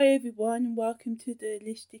Hi everyone, and welcome to the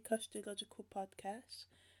Holistic Astrological Podcast.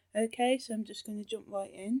 Okay, so I'm just going to jump right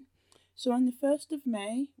in. So on the 1st of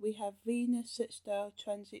May, we have Venus sextile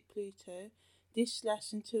transit Pluto. This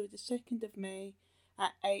lasts until the 2nd of May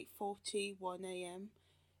at 8:41 a.m.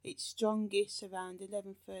 It's strongest around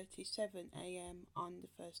 11:37 a.m. on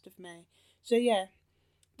the 1st of May. So yeah,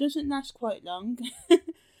 doesn't last quite long.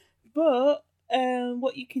 But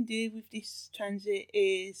what you can do with this transit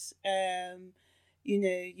is,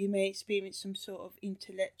 you may experience some sort of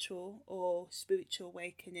intellectual or spiritual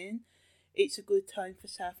awakening. It's a good time for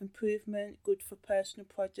self-improvement, good for personal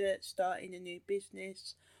projects, starting a new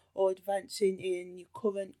business, or advancing in your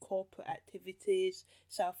current corporate activities,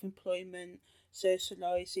 self-employment,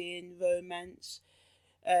 socialising, romance.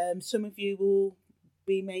 Some of you will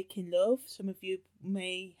be making love. Some of you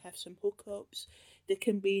may have some hookups. There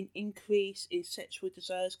can be an increase in sexual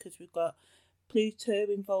desires because we've got Pluto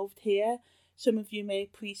involved here. Some of you may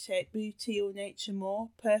appreciate beauty or nature more,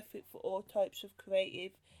 perfect for all types of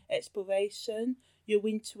creative exploration. Your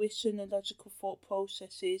intuition and logical thought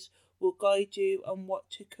processes will guide you on what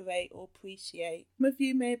to create or appreciate. Some of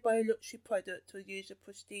you may buy a luxury product or use a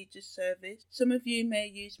prestigious service. Some of you may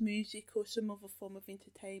use music or some other form of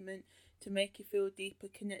entertainment to make you feel a deeper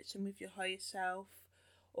connection with your higher self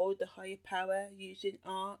or the higher power, using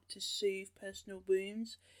art to soothe personal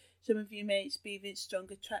wounds. Some of you may experience strong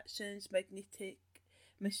attractions, magnetic,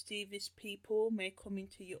 mischievous people may come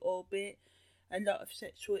into your orbit. A lot of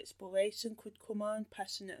sexual exploration could come on,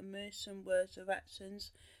 passionate emotion, words or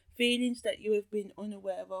actions. Feelings that you have been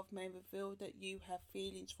unaware of may reveal that you have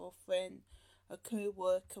feelings for a friend, a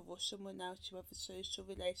co-worker or someone else you have a social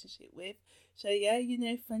relationship with. So yeah,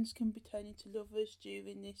 friends can be turning to lovers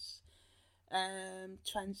during this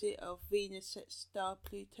transit of Venus sextile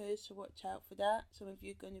Pluto, so watch out for that. Some of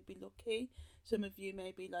you are going to be lucky. Some of you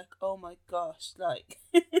may be like, oh my gosh, like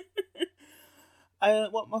I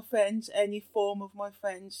don't want my friends, any form of my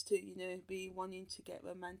friends, to be wanting to get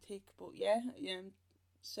romantic. But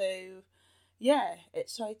so yeah,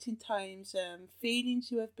 exciting times.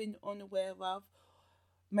 Feelings you have been unaware of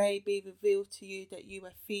may be revealed to you that you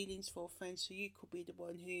have feelings for a friend. So you could be the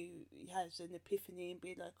one who has an epiphany and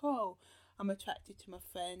be like, oh, I'm attracted to my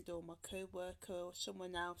friend or my co-worker or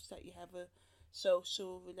someone else that you have a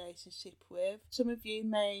social relationship with. Some of you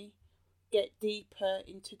may get deeper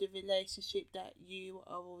into the relationship that you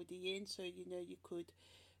are already in. So you could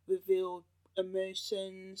reveal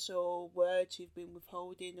emotions or words you've been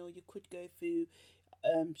withholding, or you could go through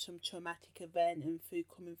some traumatic event, and through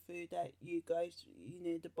coming through that, you guys,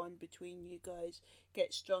 the bond between you guys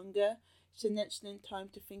gets stronger. It's an excellent time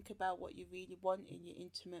to think about what you really want in your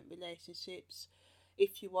intimate relationships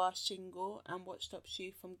if you are single, and what stops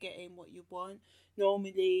you from getting what you want.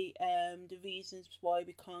 Normally, the reasons why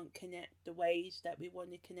we can't connect the ways that we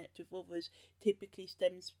want to connect with others typically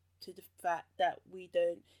stems to the fact that we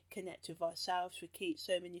don't connect with ourselves. We keep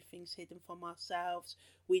so many things hidden from ourselves.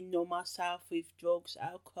 We numb ourselves with drugs,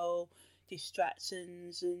 alcohol,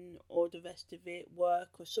 distractions, and all the rest of it, work,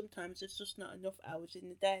 or sometimes there's just not enough hours in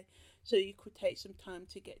the day. So you could take some time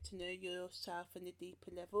to get to know yourself on a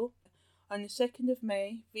deeper level. On the 2nd of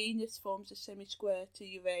May, Venus forms a semi-square to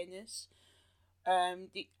Uranus.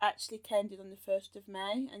 It actually ended on the 1st of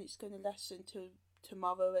May, and it's going to last until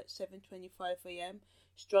tomorrow at 7:25 a.m.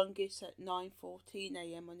 Strongest at 9:14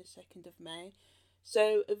 a.m. on the 2nd of May.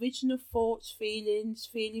 So original thoughts, feelings,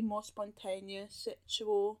 feeling more spontaneous,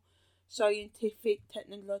 sexual, scientific,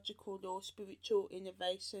 technological or spiritual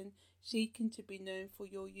innovation, seeking to be known for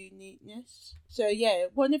your uniqueness. So yeah,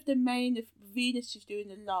 one of the main, Venus is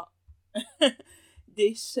doing a lot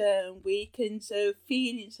this weekend, so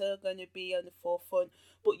feelings are going to be on the forefront,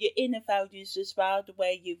 but your inner values as well, the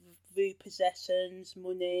way you view possessions,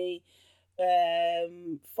 money,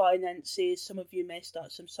 finances. Some of you may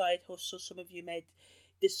start some side hustle. Some of you may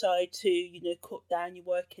decide to cut down your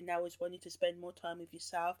working hours, wanting to spend more time with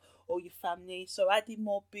yourself or your family. So adding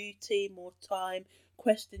more beauty, more time,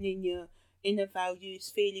 questioning your inner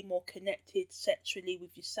values, feeling more connected sexually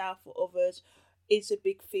with yourself or others is a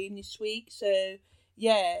big theme this week. So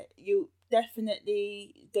yeah, you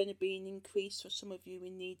definitely going to be an increase for some of you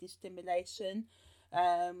in needing stimulation.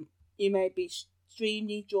 You may be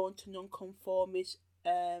extremely drawn to non-conformist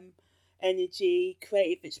energy,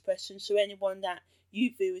 creative expression. So anyone that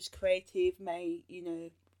you view as creative may,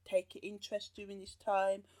 take an interest during this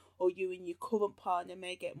time, or you and your current partner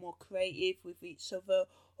may get more creative with each other,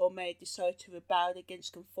 or may decide to rebel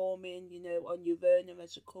against conforming, on your own or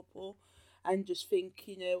as a couple, and just think,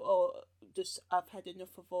 I've had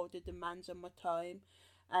enough of all the demands on my time,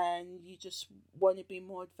 and you just want to be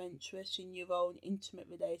more adventurous in your own intimate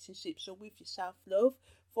relationship. So with your self-love,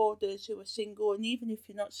 for those who are single, and even if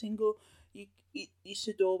you're not single, you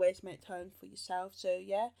should always make time for yourself. So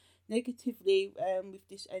yeah, negatively, with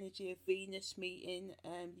this energy of Venus meeting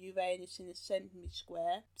Uranus in a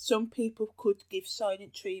semi-square, some people could give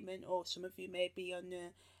silent treatment, or some of you may be on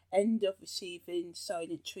the end of receiving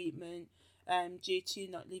silent treatment due to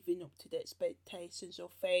not living up to the expectations or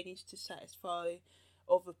failing to satisfy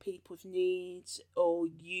other people's needs, or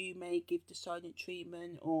you may give the silent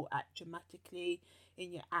treatment or act dramatically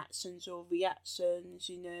in your actions or reactions.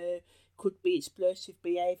 Could be explosive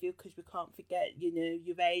behaviour, because we can't forget,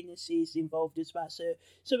 Uranus is involved as well. So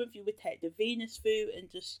some of you would take the Venus route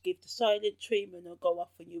and just give the silent treatment or go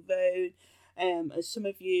off on your own. And some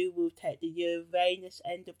of you will take the Uranus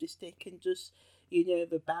end of the stick and just,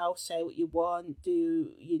 rebel, say what you want,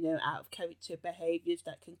 do, out of character behaviours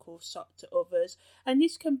that can cause shock to others. And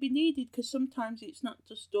this can be needed, because sometimes it's not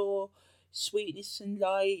just all sweetness and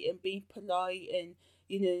light and being polite and,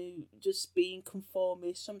 just being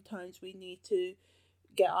conformist. Sometimes we need to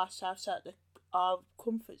get ourselves out of our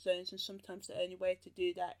comfort zones, and sometimes the only way to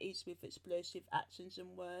do that is with explosive actions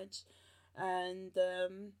and words. And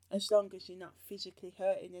as long as you're not physically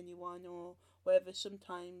hurting anyone or whatever,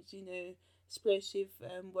 sometimes, explosive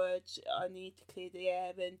words are need to clear the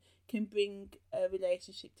air and can bring a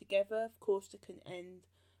relationship together. Of course, they can end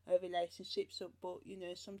a relationship, but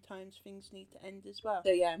sometimes things need to end as well. So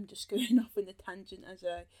yeah, I'm just going off on a tangent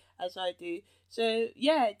as I do. So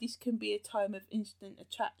yeah, this can be a time of instant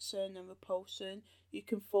attraction and repulsion. You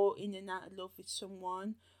can fall in and out of love with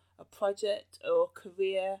someone, a project or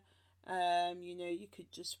career. You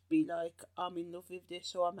could just be like, I'm in love with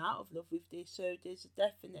this, or I'm out of love with this. So there's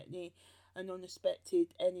definitely an unexpected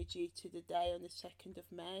energy to the day on the 2nd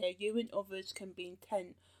of May. You and others can be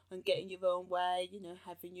intent on getting your own way,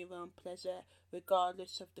 having your own pleasure,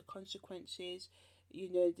 regardless of the consequences.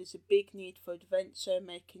 There's a big need for adventure,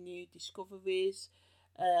 making new discoveries.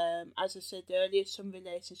 As I said earlier, some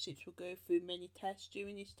relationships will go through many tests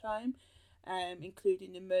during this time,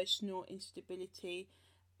 including emotional instability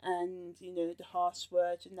and, the harsh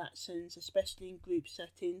words and accents, especially in group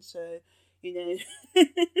settings. So,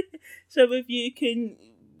 some of you can,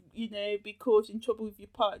 be causing trouble with your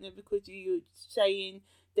partner because you're saying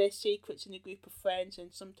their secrets in a group of friends,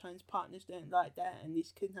 and sometimes partners don't like that, and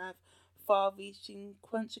this can have far-reaching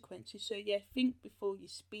consequences. So yeah, think before you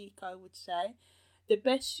speak, I would say. The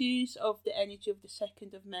best use of the energy of the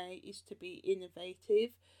 2nd of May is to be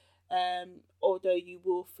innovative, although you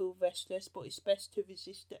will feel restless, but it's best to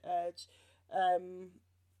resist the urge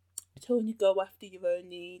to only go after your own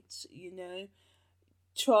needs.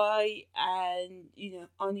 Try and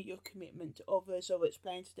honour your commitment to others, or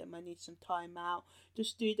explain to them, I need some time out.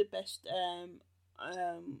 Just do the best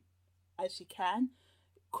as you can.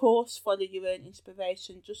 Of course, follow your own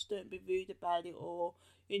inspiration, just don't be rude about it, or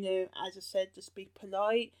as I said, just be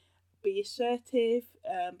polite, be assertive,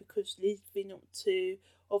 because living up to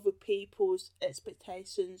other people's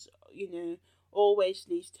expectations always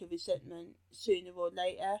leads to resentment sooner or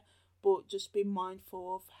later. But just be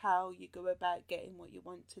mindful of how you go about getting what you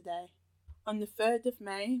want today. On the 3rd of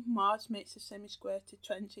May, Mars makes a semi-square to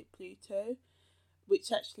transit Pluto,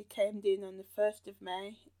 which actually came in on the 1st of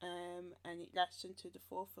May, and it lasts until the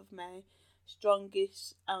 4th of May,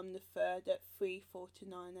 strongest on the 3rd at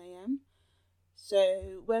 3:49 a.m.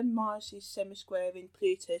 So when Mars is semi-squaring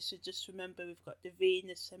Pluto, so just remember we've got the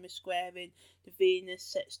Venus semi-squaring, the Venus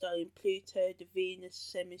sextile in Pluto, the Venus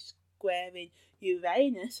semi-squaring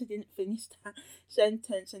Uranus. I didn't finish that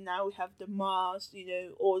sentence, and now we have the Mars.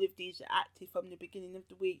 All of these are active from the beginning of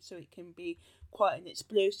the week, so it can be quite an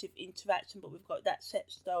explosive interaction. But we've got that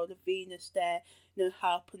sextile of Venus there,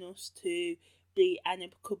 helping us to be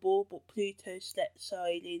amicable, but Pluto's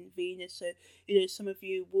sextiling Venus. So some of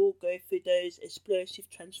you will go through those explosive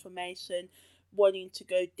transformation, wanting to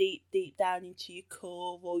go deep down into your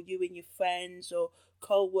core, or you and your friends or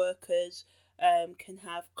co-workers can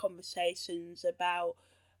have conversations about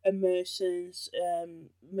emotions,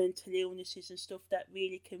 mental illnesses and stuff that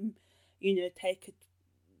really can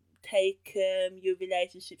take your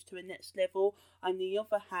relationships to a next level. On the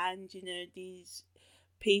other hand, these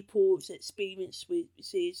people's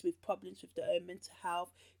experiences with problems with their own mental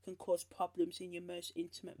health can cause problems in your most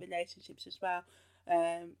intimate relationships as well.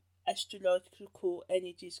 Astrological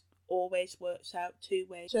energies always works out two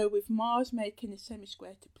ways. So with Mars making a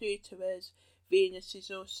semi-square to Pluto, as Venus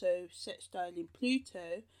is also sextiling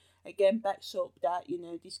Pluto, again backs up that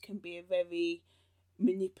this can be a very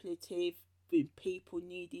manipulative, with people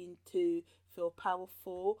needing to feel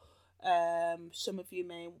powerful. Some of you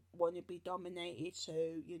may want to be dominated, so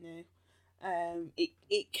it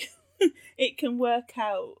it can work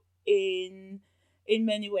out in in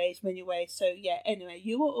many ways. So yeah, anyway,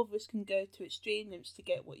 you or others can go to extreme lengths to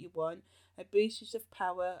get what you want. Abuses of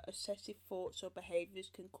power, excessive thoughts or behaviours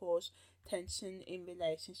can cause tension in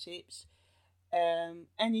relationships.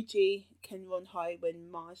 Energy can run high when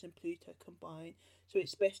Mars and Pluto combine, so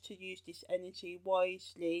it's best to use this energy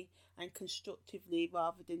wisely and constructively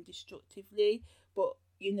rather than destructively. But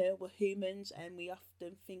we're humans and we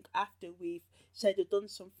often think after we've said or done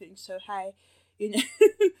something. So hey,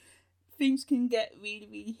 things can get really,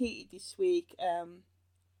 really heated this week.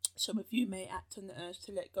 Some of you may act on the urge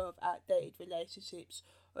to let go of outdated relationships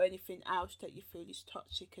or anything else that you feel is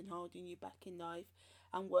toxic and holding you back in life,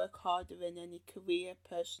 and work harder in any career,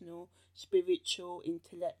 personal, spiritual,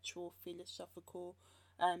 intellectual, philosophical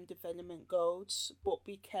development goals. But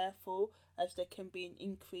be careful, as there can be an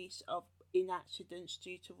increase in accidents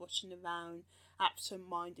due to rushing around,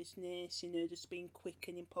 absent-mindedness, just being quick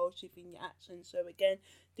and impulsive in your actions. So again,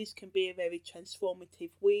 this can be a very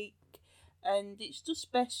transformative week, and it's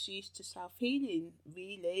just best used to self-healing,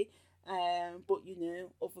 really. But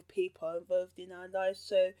other people are involved in our lives,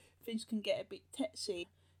 so things can get a bit testy.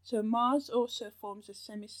 So Mars also forms a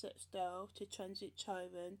semi-sextile to transit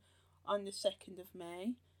Chiron on the 2nd of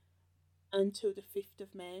May until the 5th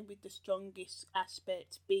of May, with the strongest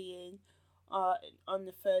aspect being on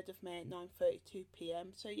the 3rd of May at 9:32 p.m.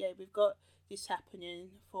 So yeah, we've got this happening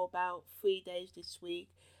for about 3 days this week.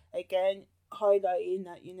 Again, highlighting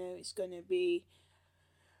that it's going to be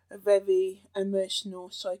a very emotional,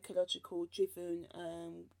 psychological driven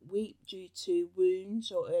week due to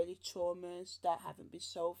wounds or early traumas that haven't been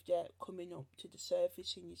solved yet coming up to the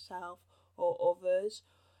surface in yourself or others.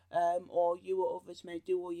 Or you or others may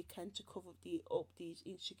do all you can to cover up these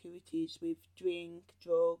insecurities with drink,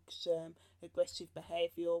 drugs, aggressive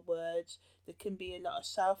behaviour, words. There can be a lot of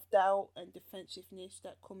self-doubt and defensiveness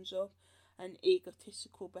that comes up, and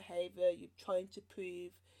egotistical behaviour. You're trying to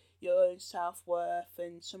prove your own self-worth,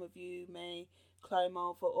 and some of you may climb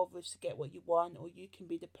over others to get what you want, or you can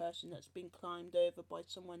be the person that's been climbed over by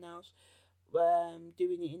someone else,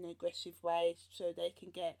 doing it in an aggressive way so they can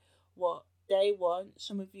get what they want.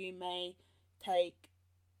 Some of you may take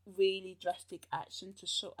really drastic action to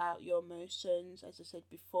sort out your emotions. As I said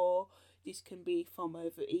before, this can be from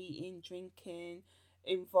overeating, drinking,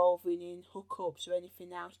 involving in hookups or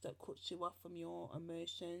anything else that cuts you off from your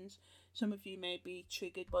emotions. Some of you may be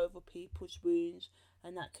triggered by other people's wounds,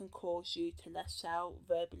 and that can cause you to lash out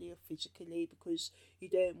verbally or physically because you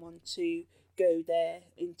don't want to go there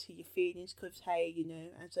into your feelings. Because hey,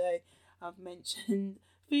 as I've mentioned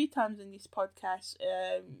a few times in this podcast,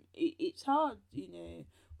 it's hard.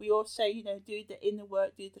 We all say, do the inner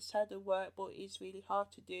work, do the shadow work, but it's really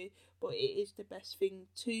hard to do. But it is the best thing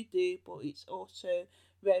to do, but it's also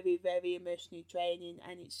very, very emotionally draining,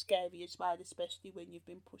 and it's scary as well, especially when you've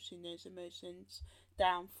been pushing those emotions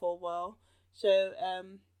down for a while. So,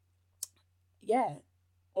 yeah,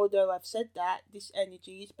 although I've said that, this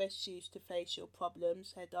energy is best used to face your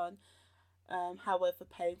problems head on. However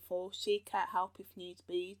painful, seek out help if needs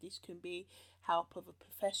be. This can be help of a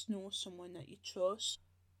professional, someone that you trust.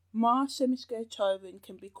 Mars semi-square Chiron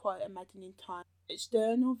can be quite a maddening time.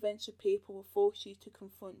 External events of people will force you to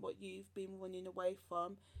confront what you've been running away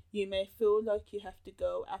from. You may feel like you have to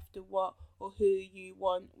go after what or who you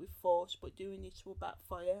want with force, but doing this will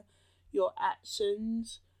backfire. Your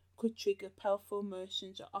actions could trigger powerful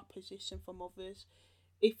emotions or opposition from others.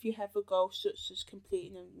 If you have a goal such as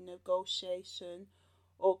completing a negotiation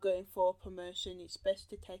or going for a promotion, it's best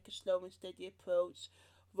to take a slow and steady approach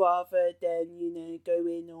rather than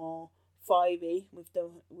going all fiery with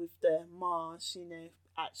the Mars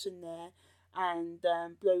action there, and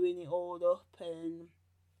blowing it all up, and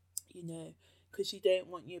because you don't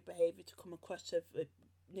want your behaviour to come across of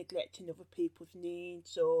neglecting other people's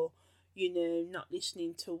needs, or not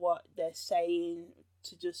listening to what they're saying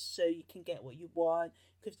to just so you can get what you want,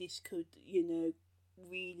 because this could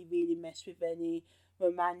really, really mess with any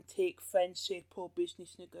romantic, friendship or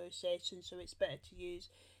business negotiations. So it's better to use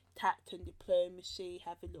tact and diplomacy,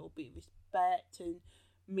 have a little bit of respect, and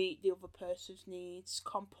meet the other person's needs.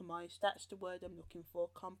 Compromise, that's the word I'm looking for,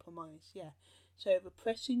 compromise, yeah. So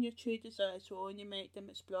repressing your true desires will only make them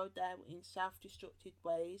explode out in self-destructive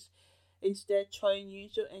ways. Instead, try and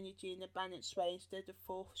use your energy in a balanced way instead of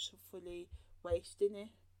forcefully wasting it.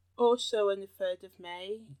 Also on the 3rd of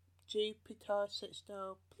May, Jupiter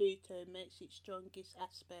sextile Pluto makes its strongest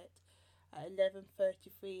aspect at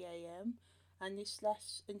 11:33 a.m. and this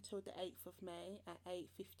lasts until the 8th of May at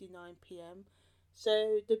 8:59 p.m.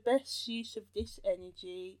 So the best use of this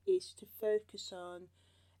energy is to focus on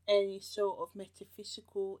any sort of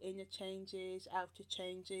metaphysical inner changes, outer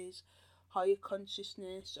changes, higher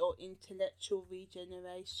consciousness or intellectual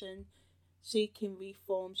regeneration, seeking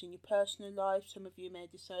reforms in your personal life. Some of you may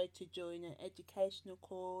decide to join an educational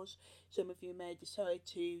cause. Some of you may decide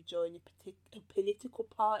to join a political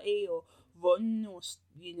party, or run, or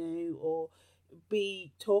or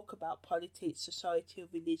talk about politics, society, or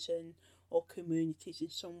religion, or communities in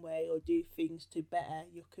some way, or do things to better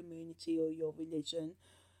your community or your religion.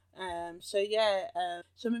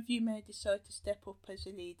 Some of you may decide to step up as a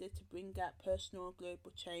leader to bring out personal or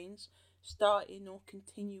global change, starting or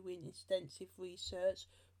continuing extensive research.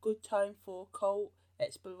 Good time for occult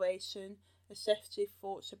exploration, obsessive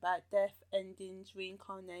thoughts about death, endings,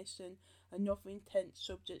 reincarnation, and other intense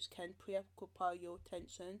subjects can preoccupy your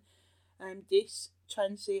attention. This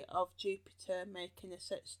transit of Jupiter making a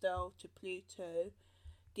sextile to Pluto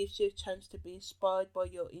gives you a chance to be inspired by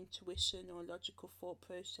your intuition or logical thought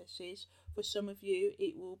processes. For some of you,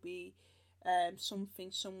 it will be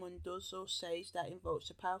something someone does or says that invokes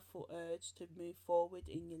a powerful urge to move forward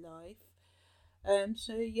in your life.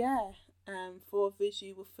 For others,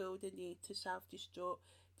 you will feel the need to self-destruct.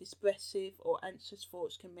 Depressive or anxious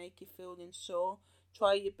thoughts can make you feel unsure.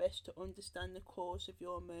 Try your best to understand the cause of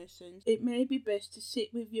your emotions. It may be best to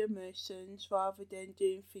sit with your emotions rather than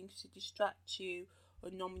doing things to distract you or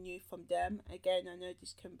numb you from them. Again, I know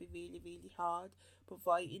this can be really, really hard, but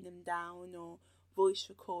writing them down or voice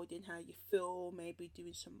recording how you feel, maybe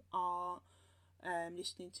doing some art,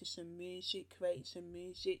 listening to some music, creating some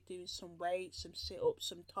music, doing some weights, some sit-ups,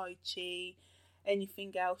 some tai chi,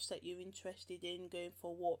 anything else that you're interested in, going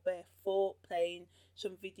for a walk barefoot, playing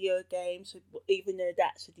some video games, even though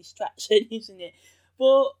that's a distraction, isn't it?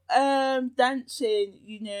 But dancing,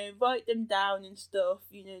 write them down and stuff,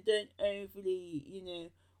 don't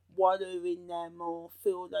overly, wallow in them or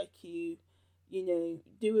feel like do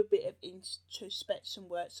a bit of introspection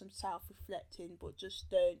work, some self-reflecting, but just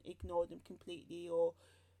don't ignore them completely or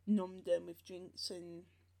numb them with drinks and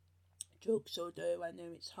drugs, although I know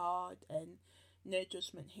it's hard, and no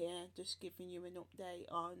judgment here, just giving you an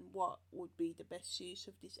update on what would be the best use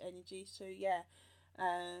of this energy. So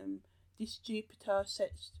this Jupiter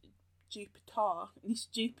sextile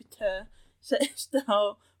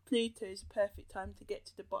Pluto is a perfect time to get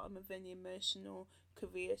to the bottom of any emotional,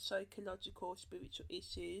 career, psychological, spiritual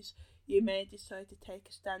issues. You may decide to take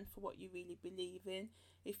a stand for what you really believe in.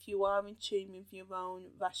 If you are in tune with your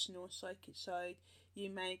own rational psychic side, you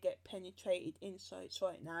may get penetrated insights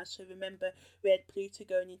right now. So remember, we had Pluto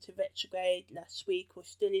going into retrograde last week. We're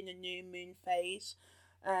still in a new moon phase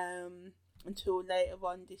until later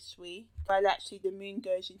on this week. Well, actually, the moon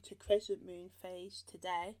goes into crescent moon phase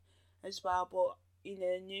today as well, but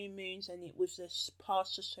new moons, and it was a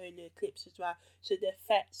partial solar eclipse as well, so the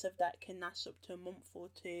effects of that can last up to a month or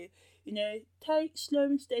two. Take slow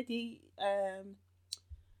and steady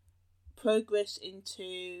progress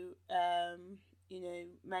into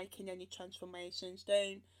making any transformations.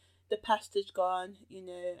 The past is gone,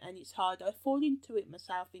 and it's hard. I fall into it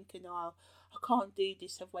myself, thinking, oh, I can't do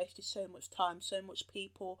this, I've wasted so much time, so much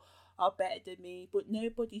people are better than me, but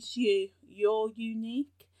nobody's you. You're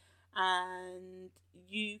unique, and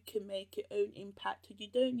you can make your own impact. You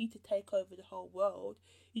don't need to take over the whole world.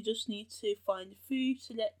 You just need to find a few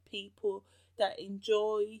select people that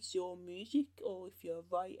enjoys your music, or if you're a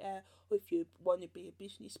writer, or if you want to be a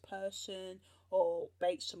business person, or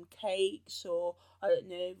bake some cakes, or I don't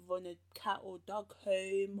know, run a cat or dog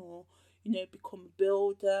home, or become a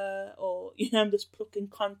builder, or I'm just plucking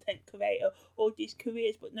content creator, all these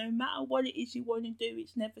careers. But no matter what it is you want to do,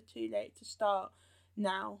 it's never too late to start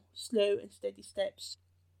now. Slow and steady steps.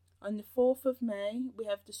 On the 4th of May, we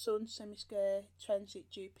have the Sun semi-square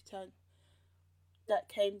transit Jupiter that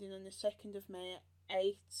came in on the 2nd of May at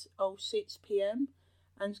 8:06 p.m.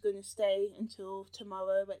 and is going to stay until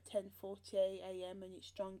tomorrow at 10:48 a.m. and its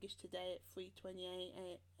strongest today at 3:28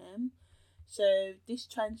 a.m. So this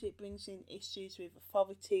transit brings in issues with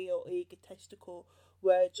authority or egotistical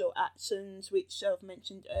words or actions, which I've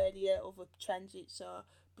mentioned earlier. Other transits are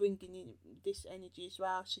bringing in this energy as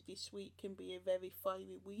well. So this week can be a very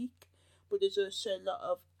fiery week, but there's also a lot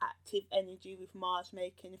of active energy with Mars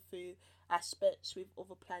making a few aspects with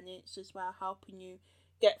other planets as well, helping you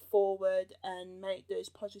get forward and make those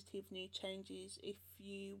positive new changes if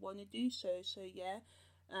you want to do so. So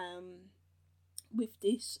with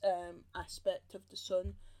this aspect of the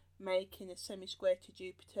Sun making a semi-square to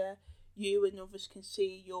Jupiter, you and others can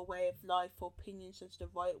see your way of life or opinions as the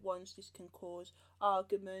right ones. This can cause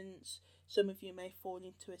arguments. Some of you may fall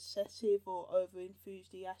into excessive or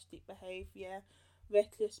over-enthusiastic behaviour.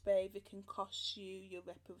 Reckless behaviour can cost you your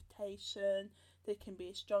reputation. There can be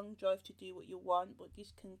a strong drive to do what you want, but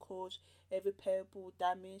this can cause irreparable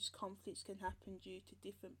damage. Conflicts can happen due to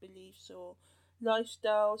different beliefs or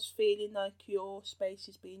lifestyles, feeling like your space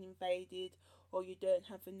is being invaded or you don't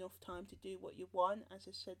have enough time to do what you want. As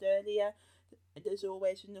I said earlier, there's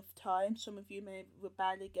always enough time. Some of you may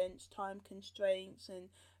rebel against time constraints and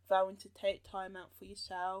vowing to take time out for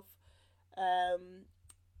yourself,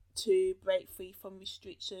 to break free from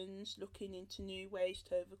restrictions, looking into new ways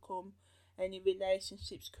to overcome any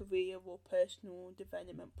relationships, career, or personal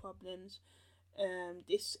development problems.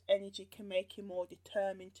 This energy can make you more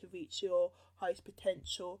determined to reach your highest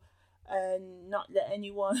potential and not let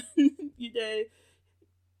anyone,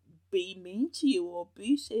 be mean to you or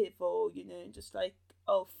abusive or, just like,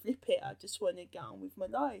 oh, flip it, I just want to get on with my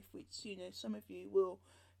life, which, some of you will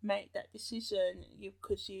make that decision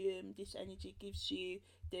because this energy gives you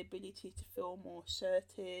the ability to feel more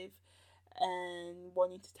assertive and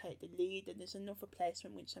wanting to take the lead. And there's another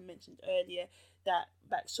placement which I mentioned earlier that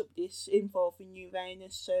backs up this involving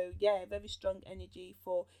Uranus. So yeah, very strong energy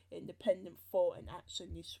for independent thought and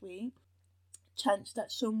action this week. Chance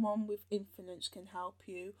that someone with influence can help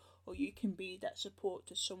you, or you can be that support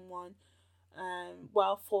to someone.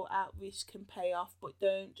 Well thought out risk can pay off, but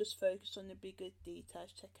don't just focus on the bigger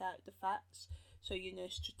details. Check out the facts. So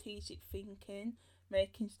strategic thinking,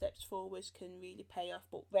 making steps forwards can really pay off,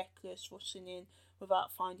 but reckless rushing in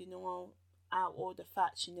without finding out all the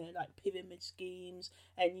facts, like pyramid schemes,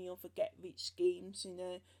 any other get rich schemes,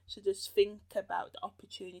 So just think about the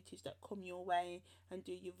opportunities that come your way and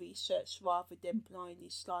do your research rather than blindly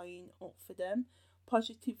signing up for them.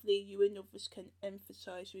 Positively, you and others can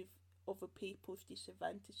emphasize with other people's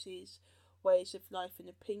disadvantages, ways of life and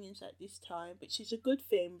opinions at this time, which is a good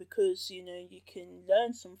thing because you can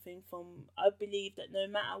learn something from. I believe that no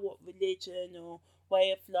matter what religion or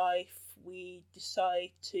way of life we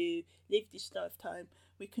decide to live this lifetime,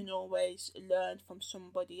 we can always learn from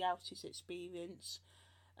somebody else's experience.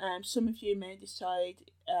 Some of you may decide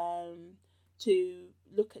to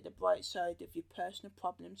look at the bright side of your personal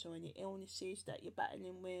problems or any illnesses that you're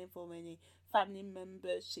battling with or any family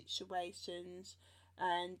members' situations,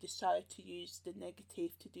 and decide to use the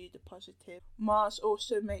negative to do the positive. Mars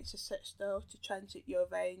also makes a sextile to transit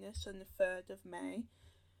Uranus on the 3rd of May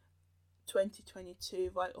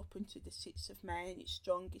 2022 right up until the 6th of May, and it's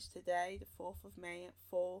strongest today, the 4th of May at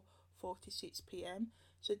 4:46 p.m.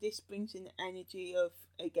 So this brings in the energy of,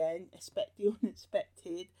 again, expect the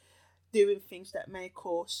unexpected, doing things that may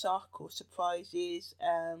cause shock or surprises.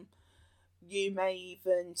 You may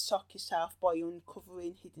even shock yourself by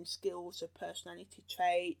uncovering hidden skills or personality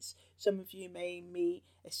traits. Some of you may meet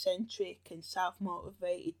eccentric and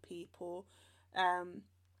self-motivated people,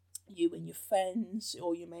 you and your friends,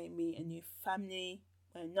 or you may meet a new family,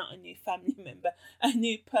 well, not a new family member, a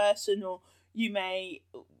new person, or you may,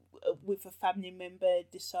 with a family member,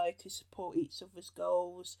 decide to support each other's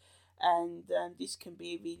goals. And this can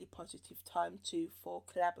be a really positive time for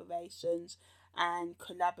collaborations and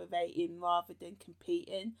collaborating rather than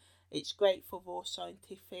competing. It's great for raw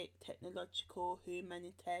scientific, technological,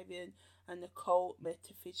 humanitarian and occult,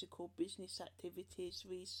 metaphysical, business activities,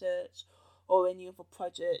 research or any other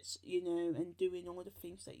projects, and doing all the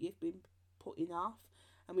things that you've been putting off.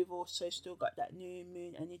 And we've also still got that new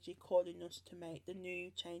moon energy calling us to make the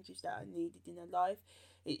new changes that are needed in our life.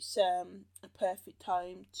 It's a perfect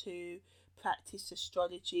time to practice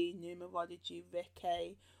astrology, numerology,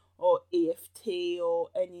 Reiki, or EFT, or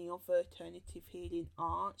any other alternative healing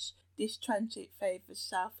arts. This transit favours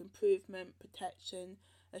self-improvement, protection,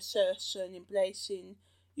 assertion, embracing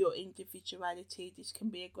your individuality. This can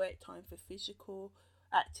be a great time for physical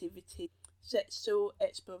activity, sexual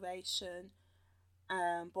exploration,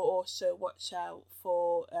 but also watch out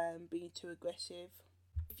for being too aggressive.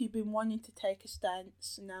 If you've been wanting to take a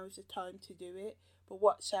stance, now is the time to do it, but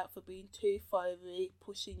watch out for being too fiery,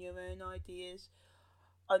 pushing your own ideas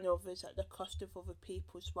on others at the cost of other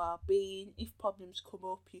people's well-being. If problems come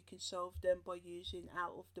up, you can solve them by using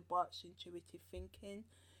out-of-the-box intuitive thinking.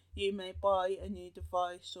 You may buy a new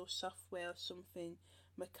device or software or something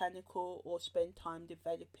mechanical, or spend time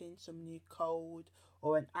developing some new code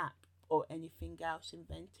or an app or anything else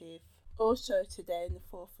inventive. Also today, on the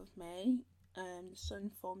 4th of May, the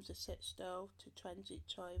Sun forms a sextile to transit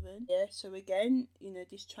Chiron. Yeah, so again,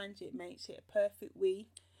 this transit makes it a perfect week,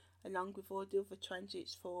 along with all the other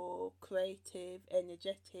transits, for creative,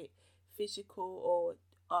 energetic, physical or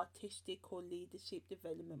artistic or leadership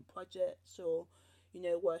development projects, or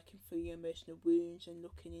working through your emotional wounds and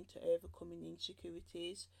looking into overcoming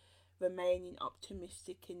insecurities, remaining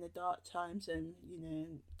optimistic in the dark times. And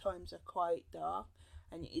times are quite dark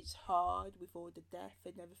and it's hard with all the death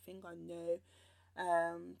and everything, I know,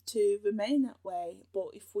 to remain that way. But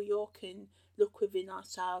if we all can look within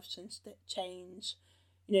ourselves and change,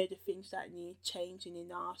 the things that need changing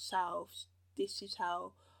in ourselves, this is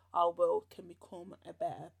how our world can become a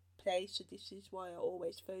better place. So this is why I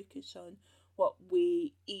always focus on what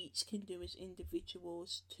we each can do as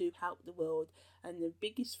individuals to help the world. And the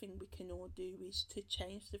biggest thing we can all do is to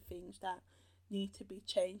change the things that need to be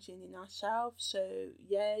changing in ourselves. So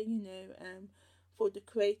yeah, for the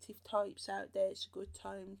creative types out there, it's a good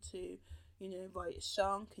time to, write a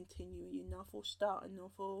song, continue your novel, start a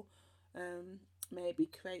novel, maybe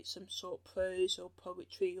create some sort of prose or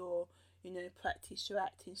poetry, or practice your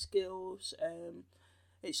acting skills.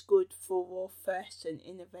 It's good for all fresh and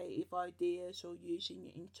innovative ideas, or using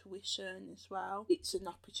your intuition as well. It's an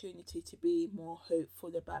opportunity to be more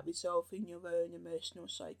hopeful about resolving your own emotional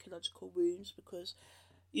psychological wounds, because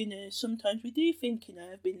sometimes we do think,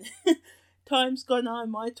 I've been time's gone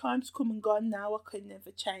on, my time's come and gone now, I can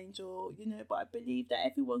never change, or but I believe that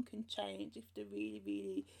everyone can change if they really,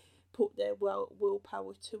 really put their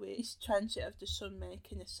willpower to it. This transit of the sun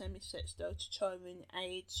making a semi-sextile to try and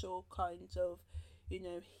aid all kinds of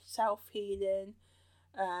self-healing.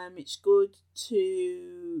 It's good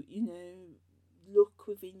to look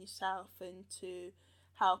within yourself and to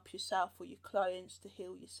help yourself or your clients to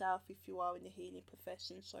heal yourself if you are in the healing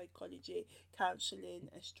profession, psychology, counselling,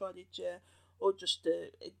 astrologer, or just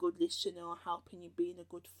a good listener, or helping you being a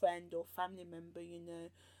good friend or family member.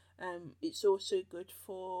 It's also good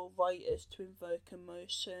for writers to invoke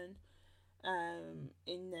emotion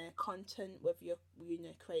in their content, whether you're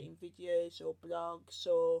creating videos or blogs,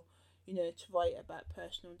 or to write about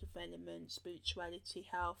personal development, spirituality,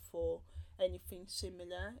 health, or anything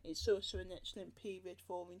similar. It's also an excellent period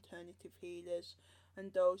for alternative healers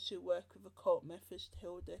and those who work with occult methods to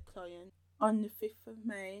heal their clients. On the 5th of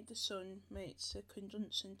May, the Sun makes a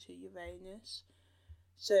conjunction to Uranus.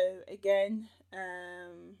 So again,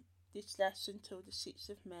 this lasts until the 6th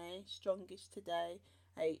of May, strongest today,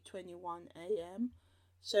 8:21 a.m.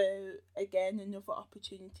 So again, another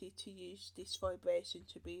opportunity to use this vibration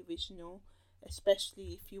to be original,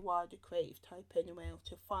 especially if you are the creative type anyway, or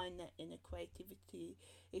to find that inner creativity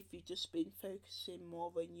if you've just been focusing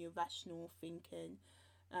more on your rational thinking.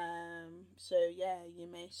 So yeah, you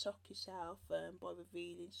may shock yourself by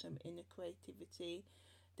revealing some inner creativity.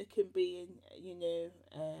 There can be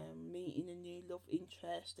meeting a new love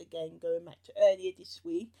interest. Again, going back to earlier this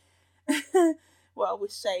week, what I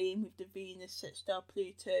was saying with the Venus sextile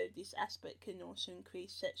Pluto, this aspect can also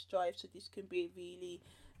increase sex drive. So this can be a really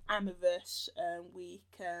amorous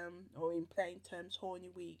week, or in plain terms,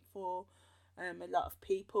 horny week for a lot of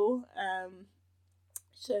people.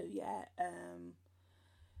 So yeah,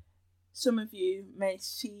 some of you may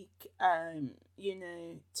seek,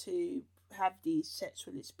 to have these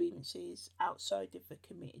sexual experiences outside of a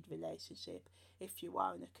committed relationship. If you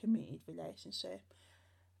are in a committed relationship,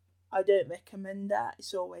 I don't recommend that.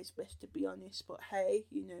 It's always best to be honest, but hey,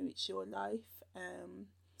 it's your life.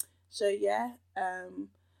 So yeah,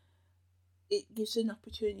 it gives an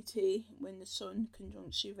opportunity when the Sun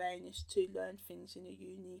conjuncts Uranus to learn things in a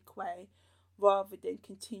unique way, rather than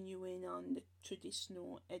continuing on the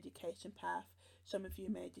traditional education path. Some of you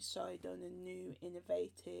may decide on a new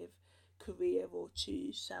innovative career or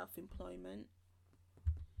choose self-employment.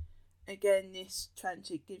 Again, this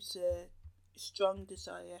transit gives a strong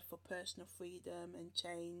desire for personal freedom and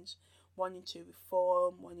change, wanting to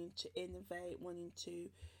reform, wanting to innovate, wanting to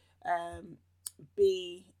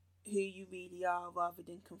be who you really are rather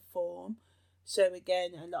than conform. So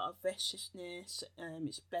again, a lot of restlessness.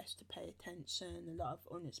 It's best to pay attention. A lot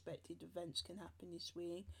of unexpected events can happen this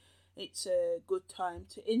week. It's a good time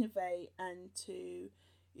to innovate and to,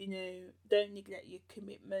 don't neglect your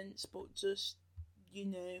commitments, but just,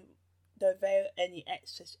 divert any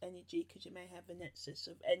excess energy, because you may have an excess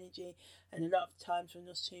of energy, and a lot of times when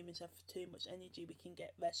us humans have too much energy, we can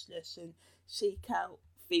get restless and seek out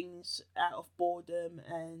things out of boredom,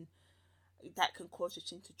 and that can cause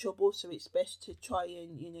us into trouble. So it's best to try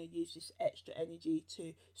and use this extra energy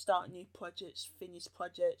to start new projects, finish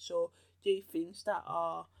projects, or do things that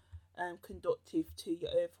are conductive to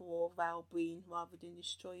your overall well-being rather than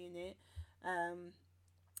destroying it.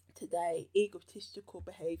 Today, egotistical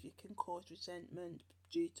behaviour can cause resentment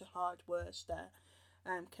due to hard words that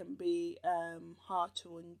can be hard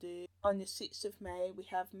to undo. On the 6th of May, we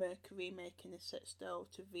have Mercury making a sextile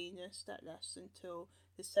to Venus that lasts until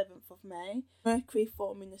the 7th of May. Mercury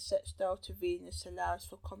forming a sextile to Venus allows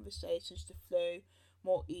for conversations to flow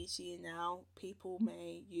more easier now. People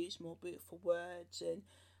may use more beautiful words and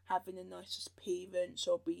having a nice appearance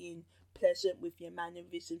or being pleasant with your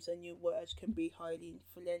mannerisms and your words can be highly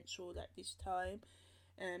influential at this time.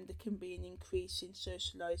 There can be an increase in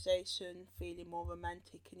socialisation, feeling more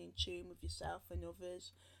romantic and in tune with yourself and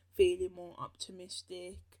others, feeling more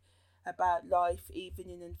optimistic about life even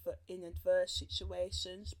in adverse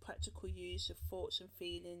situations. Practical use of thoughts and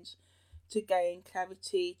feelings to gain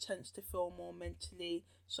clarity tends to feel more mentally,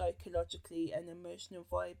 psychologically and emotionally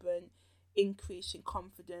vibrant. Increase in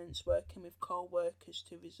confidence, working with co-workers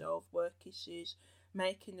to resolve work issues,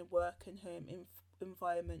 making the work and home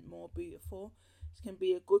environment more beautiful. It can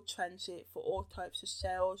be a good transit for all types of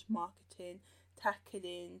sales, marketing,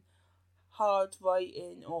 tackling hard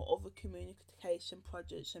writing or other communication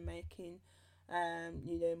projects and making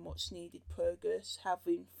much needed progress,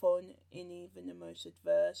 having fun in even the most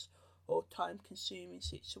adverse or time consuming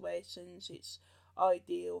situations. It's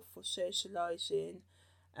ideal for socializing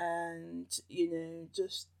and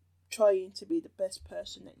just trying to be the best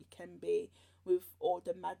person that you can be with all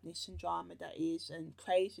the madness and drama that is, and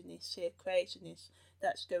craziness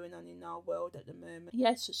that's going on in our world at the moment.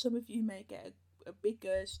 Yes, so some of you may get a big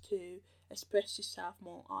urge to express yourself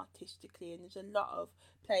more artistically, and there's a lot of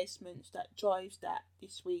placements that drives that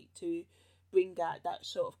this week to bring out that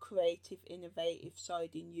sort of creative, innovative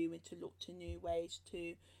side in you and to look to new ways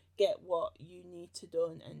to get what you need to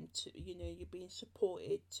done, and to, you're being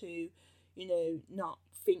supported to not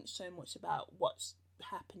think so much about what's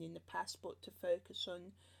happened in the past but to focus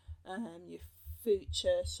on your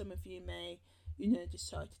future. Some of you may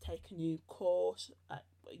decide to take a new course at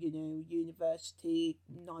university,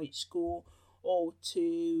 night school, or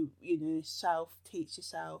to self teach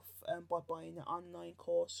yourself by buying an online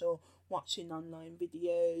course or watching online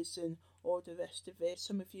videos and all the rest of it.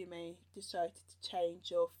 Some of you may decide to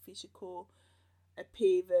change your physical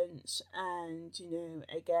appearance and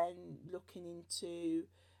again looking into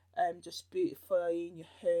just beautifying your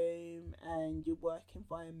home and your work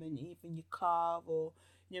environment, even your car or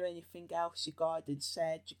anything else, your garden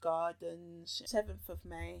shed, your gardens. 7th of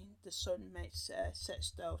May, the Sun makes a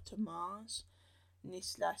sextile to Mars, and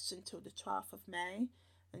this lasts until the 12th of May,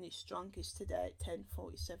 and it's strongest today at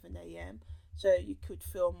 10:47 a.m. So you could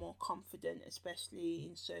feel more confident, especially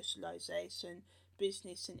in socialization,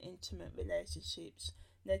 business and intimate relationships.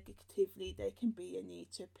 Negatively, there can be a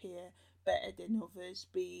need to appear better than others,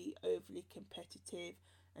 be overly competitive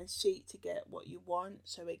and seek to get what you want.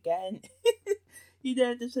 So again,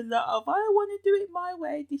 there's a lot of, I want to do it my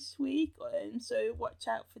way this week, and so watch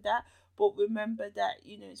out for that. But remember that,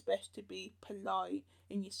 it's best to be polite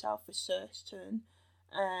in your self-assertion,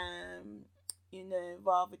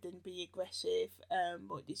 rather than be aggressive.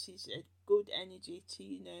 But this is a good energy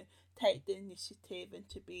to, take the initiative and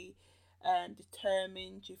to be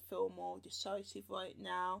determined. You feel more decisive right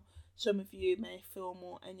now. Some of you may feel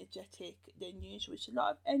more energetic than usual. It's a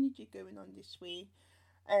lot of energy going on this week,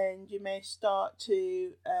 and you may start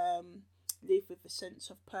to live with a sense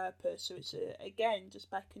of purpose. So it's again just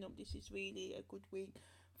backing up. This is really a good week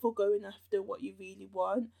for going after what you really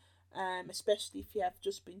want, especially if you have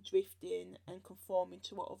just been drifting and conforming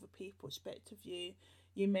to what other people expect of you.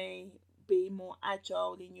 You may be more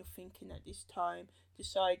agile in your thinking at this time,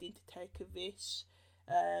 deciding to take a risk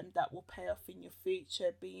that will pay off in your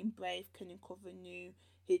future. Being brave can uncover new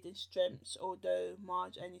hidden strengths, although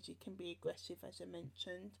Mars energy can be aggressive, as I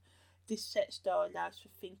mentioned. This sextile allows for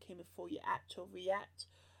thinking before you act or react.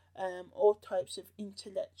 All types of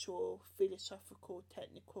intellectual, philosophical,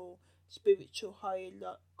 technical, spiritual, higher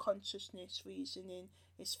consciousness reasoning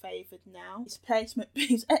is favoured now. This placement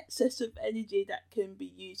brings excess of energy that can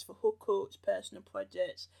be used for hookups, personal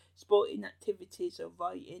projects, sporting activities or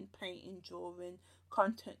writing, painting, drawing,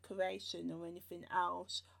 content creation or anything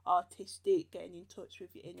else artistic, getting in touch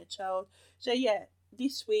with your inner child. So yeah,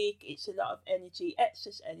 this week it's a lot of energy,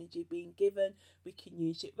 excess energy being given. We can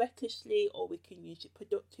use it recklessly or we can use it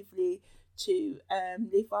productively to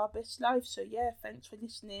live our best life. So yeah, thanks for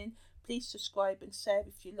listening. Please subscribe and save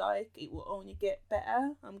if you like. It will only get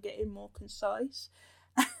better. I'm getting more concise.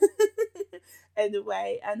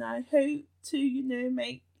 Anyway, and I hope to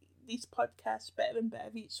make this podcast better and better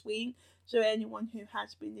each week. So anyone who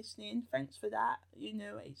has been listening, thanks for that.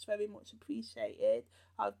 It's very much appreciated.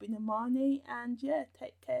 I've been Amani, and yeah,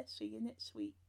 take care. See you next week.